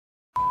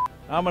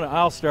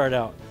I'll start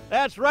out.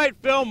 That's right,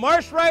 Phil.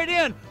 March right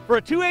in for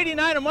a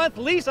 $289 a month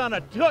lease on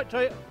a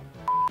Toyota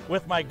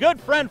with my good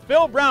friend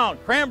Phil Brown,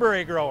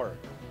 Cranberry grower.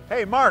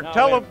 Hey, Mark,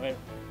 tell him. Wait.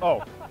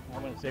 Oh,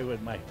 I'm going to say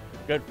with my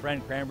good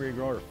friend Cranberry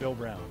grower Phil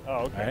Brown.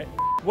 oh, okay. All right.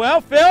 Well,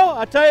 Phil,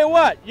 I'll tell you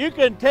what. You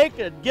can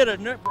get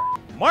a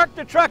Mark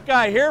the truck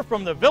guy here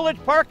from the Village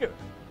Park.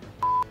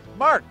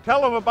 Mark,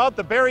 tell him about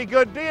the very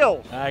good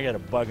deals. I got a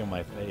bug in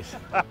my face.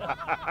 All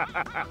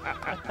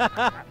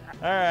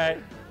right.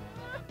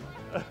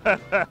 All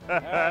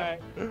right.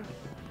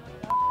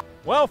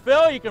 Well,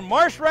 Phil, you can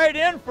march right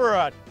in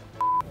for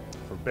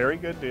very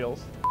good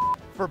deals.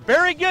 For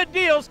very good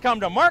deals, come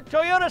to Mark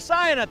Toyota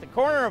sign at the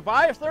corner of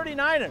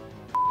I-39 and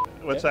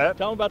What's that?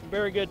 Tell them about the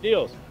very good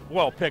deals.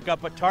 Well, pick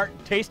up a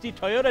tasty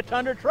Toyota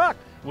Tundra truck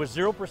with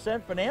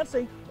 0%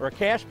 financing or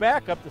cash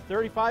back up to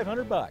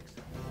 $3,500.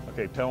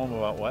 Okay, tell them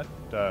about what?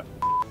 Tell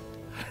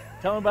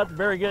them about the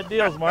very good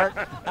deals, Mark.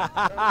 Tell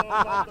them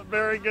about the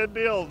very good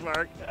deals,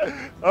 Mark.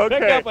 Okay.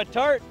 Pick up a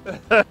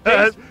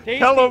tasty.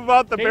 Tell them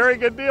about the very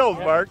good deals,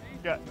 yeah. Mark.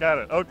 Got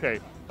it. Okay.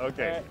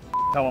 Okay. Right.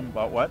 Tell them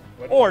about what?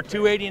 Or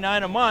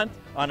 $289 a month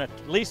on a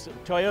lease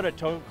Toyota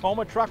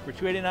Tacoma truck for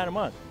 $289 a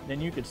month.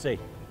 Then you could say,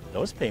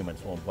 those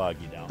payments won't bog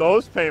you down.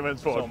 Those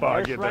payments won't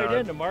bog you right down.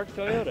 Into Mark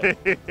Toyota.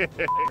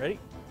 Ready?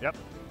 Yep.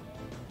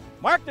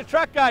 Mark the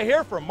truck guy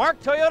here for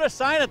Mark Toyota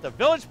sign at the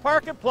Village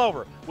Park at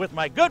Plover with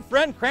my good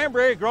friend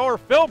Cranberry grower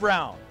Phil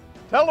Brown.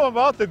 Tell them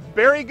about the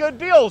very good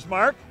deals,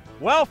 Mark.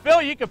 Well,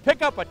 Phil, you can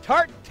pick up a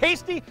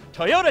tasty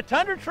Toyota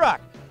Tundra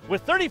truck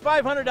with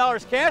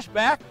 $3,500 cash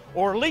back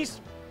or lease.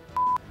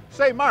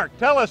 Say, Mark,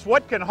 tell us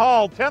what can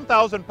haul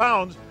 10,000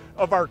 pounds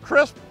of our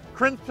crisp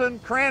crimson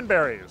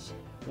cranberries.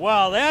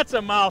 Well, that's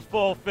a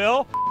mouthful,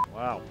 Phil.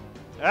 Wow,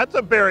 that's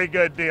a very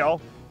good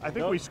deal. I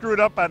think we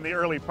screwed up on the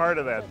early part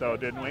of that, though,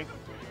 didn't we?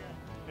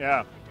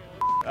 Yeah,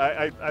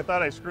 I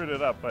thought I screwed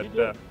it up, but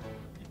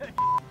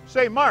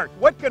say, Mark,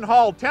 what can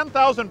haul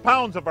 10,000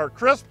 pounds of our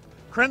crisp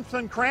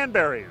crimson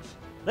cranberries?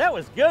 That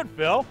was good,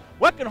 Phil.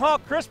 What can haul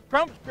crisp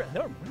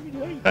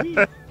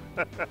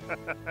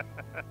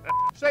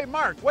Say,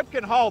 Mark, what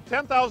can haul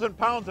 10,000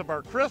 pounds of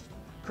our crisp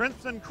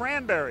crimson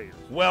cranberries?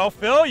 Well,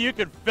 Phil, you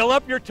could fill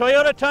up your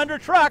Toyota Tundra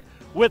truck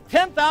with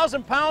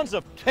 10,000 pounds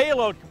of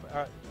payload.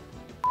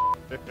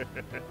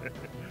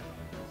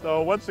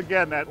 So once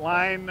again, that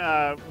line,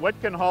 what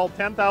can haul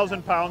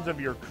 10,000 pounds of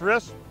your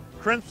crisp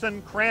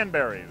crimson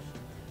cranberries?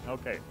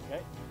 Okay.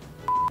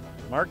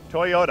 Mark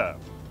Toyota.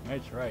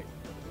 That's right.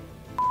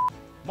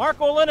 Mark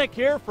Olenek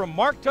here from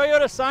Mark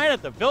Toyota sign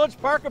at the Village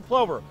Park of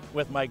Plover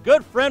with my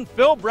good friend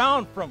Phil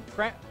Brown from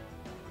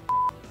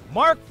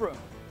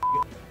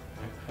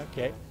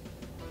Okay.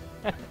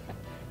 All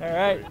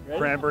right. Ready?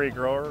 Cranberry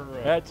grower.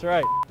 That's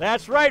right.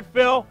 That's right,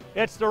 Phil.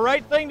 It's the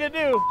right thing to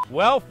do.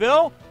 Well,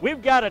 Phil,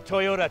 we've got a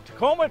Toyota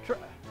Tacoma truck.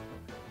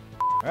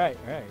 All right,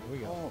 here we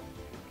go.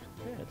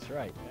 That's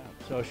right.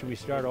 So should we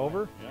start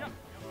over? Yeah.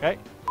 Okay.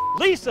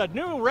 Lisa,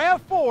 new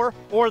RAV4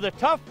 or the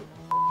tough.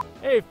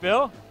 Hey,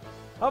 Phil,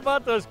 how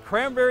about those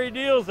cranberry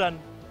deals on?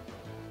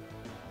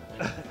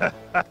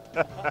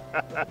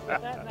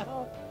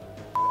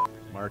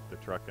 Mark the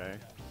truck guy.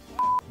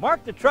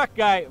 Mark the truck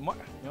guy.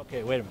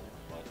 Okay, wait a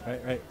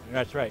minute. Right.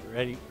 That's right.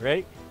 Ready?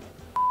 You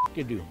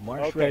can do.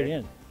 March right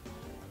in.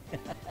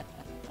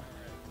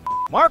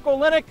 Mark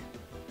Olenek.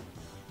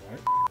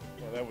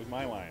 Well, that was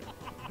my line.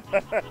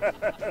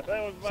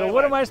 So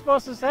what am I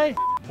supposed to say?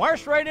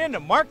 March right into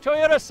Mark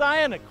Toyota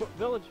sign at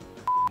Village.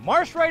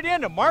 March right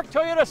into Mark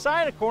Toyota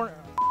sign at corner.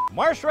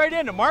 March right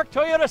into Mark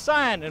Toyota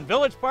sign in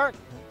Village Park.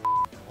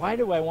 Why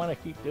do I want to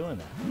keep doing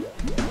that?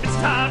 It's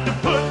time to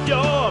put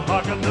your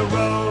mark on the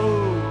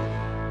road.